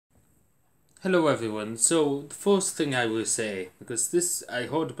Hello everyone. So the first thing I will say, because this I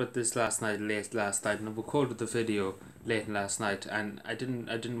heard about this late last night, and I recorded the video late last night, and I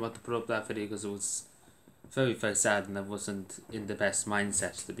didn't want to put up that video because it was very sad, and I wasn't in the best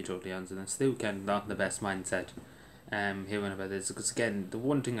mindset, to be totally honest, and I'm still kind of not in the best mindset. Hearing about this, because again, the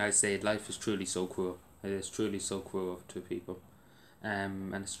one thing I say, life is truly so cruel. It is truly so cruel to people,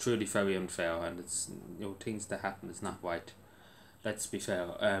 and it's truly very unfair, and it's things that happen is not right. Let's be fair.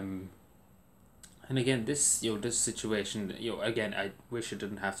 And again, this situation, again, I wish I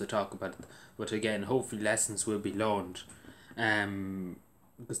didn't have to talk about it, but again, hopefully lessons will be learned,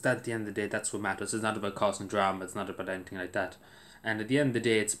 because at the end of the day, that's what matters. It's not about causing drama. It's not about anything like that. And at the end of the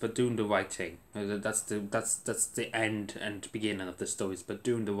day, it's about doing the right thing. That's the end and beginning of the story. It's about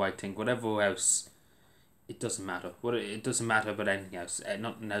doing the right thing. Whatever else, it doesn't matter. It doesn't matter about anything else.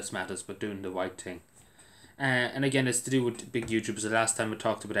 Nothing else matters but doing the right thing. And again, it's to do with big YouTubers. The last time we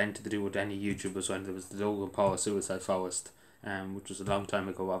talked about anything to do with any YouTubers when there was the Logan Paul suicide forest, which was a long time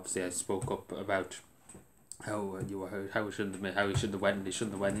ago. Obviously, I spoke up about how how he shouldn't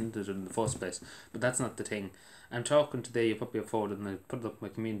have went into it in the first place. But that's not the thing. I'm talking today. You probably afford it, and I put it up my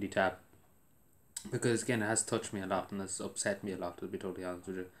community tab because again, it has touched me a lot and has upset me a lot. To be totally honest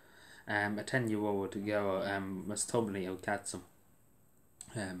with you, a 10-year-old girl was totally out cats him.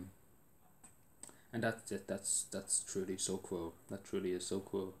 Um, and that's it. That's truly so cruel. That truly is so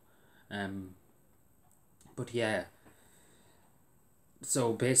cruel. Um, but yeah.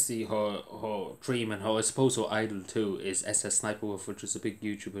 So basically, her dream and her I suppose her idol too is SS Sniper Wolf, which is a big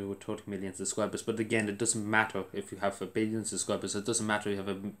YouTuber with 30 million subscribers. But again, it doesn't matter if you have 1 billion subscribers. It doesn't matter if you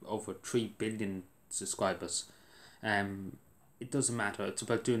have over 3 billion subscribers. Um, it doesn't matter. It's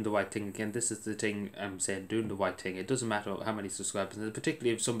about doing the right thing. Again, this is the thing I'm saying, doing the right thing. It doesn't matter how many subscribers, and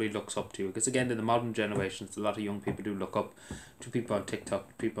particularly if somebody looks up to you. Because again, in the modern generations, a lot of young people do look up to people on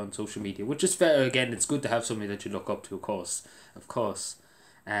TikTok, people on social media, which is fair. Again, it's good to have somebody that you look up to, of course.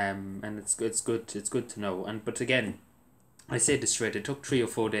 And it's good to know. And but again, I say this straight. It took 3 or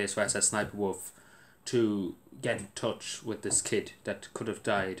 4 days for SS Sniper Wolf to get in touch with this kid that could have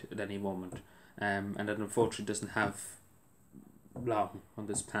died at any moment, and that unfortunately doesn't have long on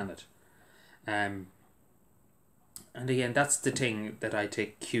this planet. Um, and again, that's the thing that I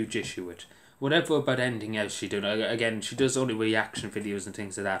take huge issue with. Whatever about anything else she does, again, she does only reaction videos and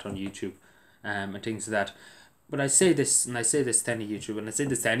things like that on YouTube, and things like that. But I say this, and I say this to any YouTuber, and I say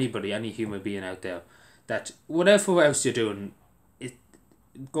this to anybody, any human being out there, that whatever else you're doing, it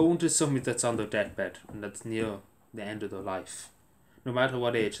going to somebody that's on their deathbed and that's near the end of their life, no matter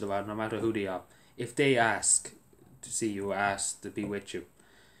what age they are, no matter who they are, if they ask to see you, ask to be with you,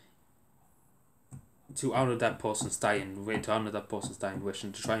 to honour that person's dying, to honour that person's dying wish,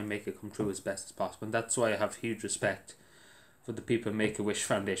 and to try and make it come true as best as possible. And that's why I have huge respect for the people Make a Wish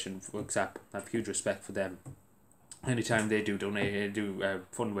Foundation, for example. I have huge respect for them. Anytime they do donate,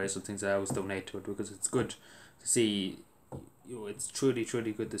 fundraise and things, I always donate to it because it's good to see. It's truly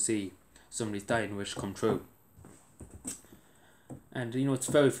good to see somebody's dying wish come true. And it's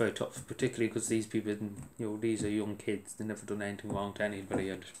very tough, particularly because these people, these are young kids. They never done anything wrong to anybody,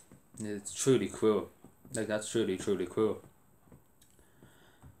 and it's truly cruel. Like, that's truly cruel.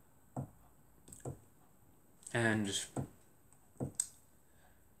 And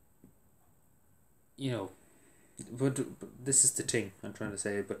but this is the thing I'm trying to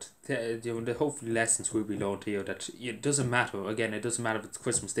say. But the hopefully lessons will be learned here that it doesn't matter. Again, it doesn't matter if it's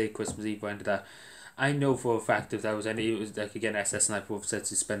Christmas Day, Christmas Eve, or anything like that. I know for a fact if there was any, it was like, again, SS Sniper Wolf said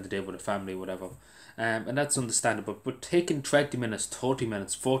to spend the day with a family, whatever, and that's understandable. But taking 20 minutes, 30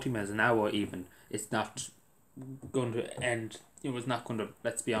 minutes, 40 minutes, an hour even, it's not going to end. It's not going to.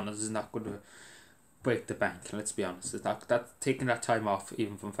 Let's be honest, it's not going to break the bank. Let's be honest, it's not that taking that time off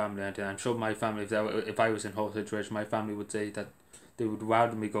even from family. And I'm sure my family, if I was in her situation, my family would say that they would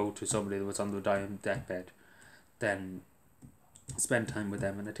rather me go to somebody that was on the dying deathbed than spend time with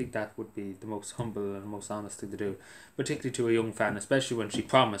them. And I think that would be the most humble and most honest thing to do, particularly to a young fan, especially when she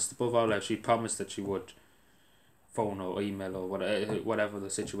promised, above all else, she promised that she would phone or email or whatever the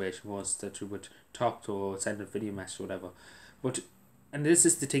situation was, that she would talk to her or send a video message or whatever. But and this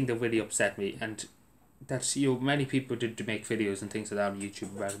is the thing that really upset me, and that many people did make videos and things like that on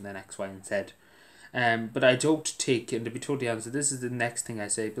YouTube rather than X, Y, and Z. But I don't think, and to be totally honest, this is the next thing I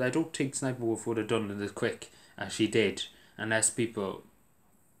say, but I don't think Sniper Wolf would have done it as quick as she did, unless people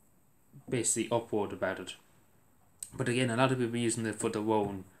basically upward about it. But again, a lot of people are using it for their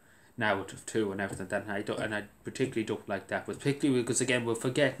own narrative too and everything like that, and I particularly don't like that, but particularly because again we're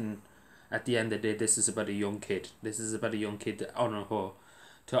forgetting at the end of the day this is about a young kid. This is about a young kid to honour her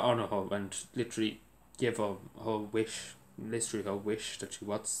and literally give her wish literally her wish that she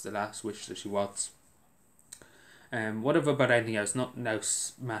wants, the last wish that she wants. Whatever about anything else, nothing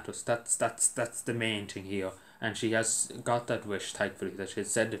else matters. That's the main thing here. And she has got that wish, thankfully, that she had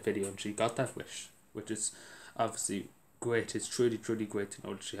said in the video, and she got that wish, which is obviously great. It's truly, truly great to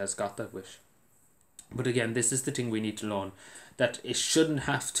know that she has got that wish. But again, this is the thing we need to learn, that it shouldn't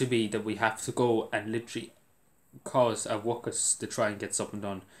have to be that we have to go and literally cause a ruckus to try and get something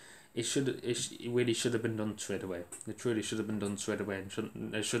done. It really should have been done straight away. It truly should have been done straight away,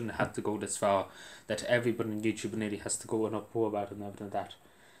 and it shouldn't have to go this far that everybody on YouTube nearly has to go and uproar about it and everything like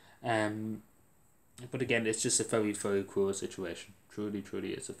that. But again, it's just a very, very cruel situation. Truly,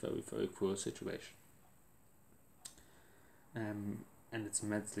 truly is a very, very cruel situation. And it's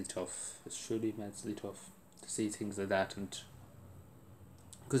immensely tough. It's truly immensely tough to see things like that, and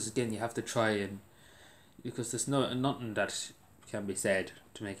because again, you have to try and, because there's nothing that can be said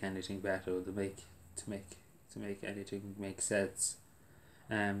to make anything better, or to make anything make sense.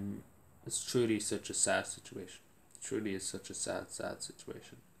 It's truly such a sad situation. It truly is such a sad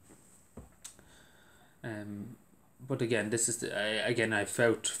situation. But again, this is I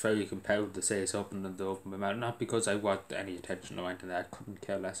felt very compelled to say something and to open my mouth, not because I want any attention or anything. I couldn't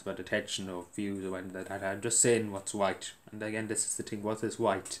care less about attention or views or anything like that. I'm just saying what's right, and again, this is the thing. What is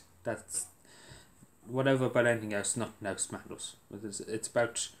right? That's whatever about anything else. Nothing else matters. It's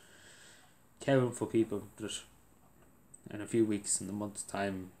about caring for people that in a few weeks, in a month's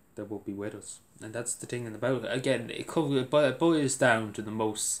time, they will be with us, and that's the thing. And about, again, it boils down to the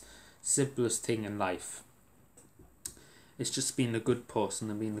most simplest thing in life. It's just being a good person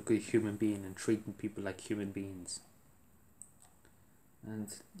and being a good human being and treating people like human beings. And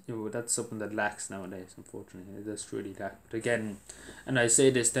that's something that lacks nowadays, unfortunately. It does really lack. But again, and I say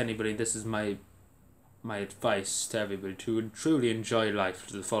this to anybody, this is my advice to everybody, to truly enjoy life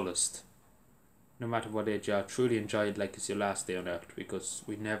to the fullest. No matter what age you are, truly enjoy it like it's your last day on earth, because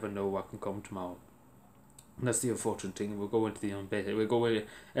we never know what can come tomorrow. And that's the unfortunate thing. We'll go into the abyss.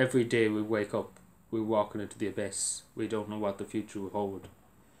 Every day we wake up, we're walking into the abyss. We don't know what the future will hold.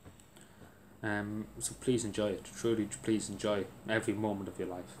 So please enjoy it. Truly, please enjoy every moment of your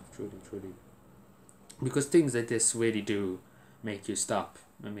life. Truly, truly. Because things like this really do make you stop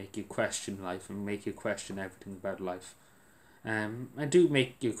and make you question life and make you question everything about life. And do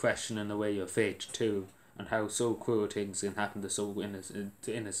make you question in a way your fate too, and how so cruel things can happen to so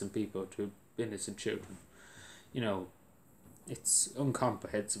innocent people, to innocent children. It's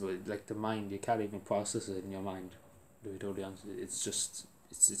incomprehensible. Like the mind, you can't even process it in your mind. To be totally honest, it's just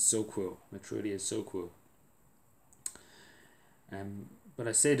it's so cruel. It really is so cruel. But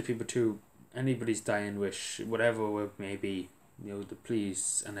I say to people too, anybody's dying wish, whatever it may be,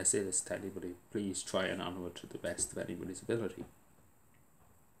 please, and I say this to anybody, please try and honour it to the best of anybody's ability.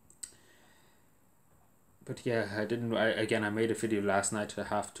 But yeah, I made a video last night at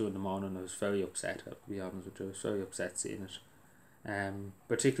 2:30 in the morning. I was very upset, I'll be honest with you. I was very upset seeing it.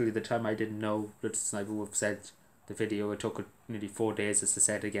 Particularly the time I didn't know that Sniper would have said the video. It took nearly 4 days, as I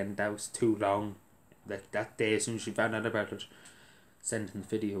said again. That was too long. Like that day, as soon as she found out about it, sending the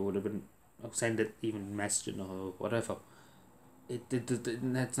video would have been, or send it even messaging or whatever.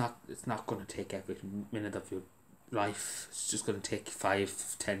 It's not going to take every minute of your life. It's just going to take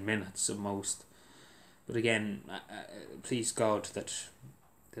 5-10 minutes at most. But again, please God that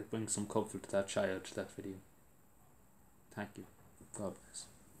brings some comfort to that child, to that video. Thank you. God bless.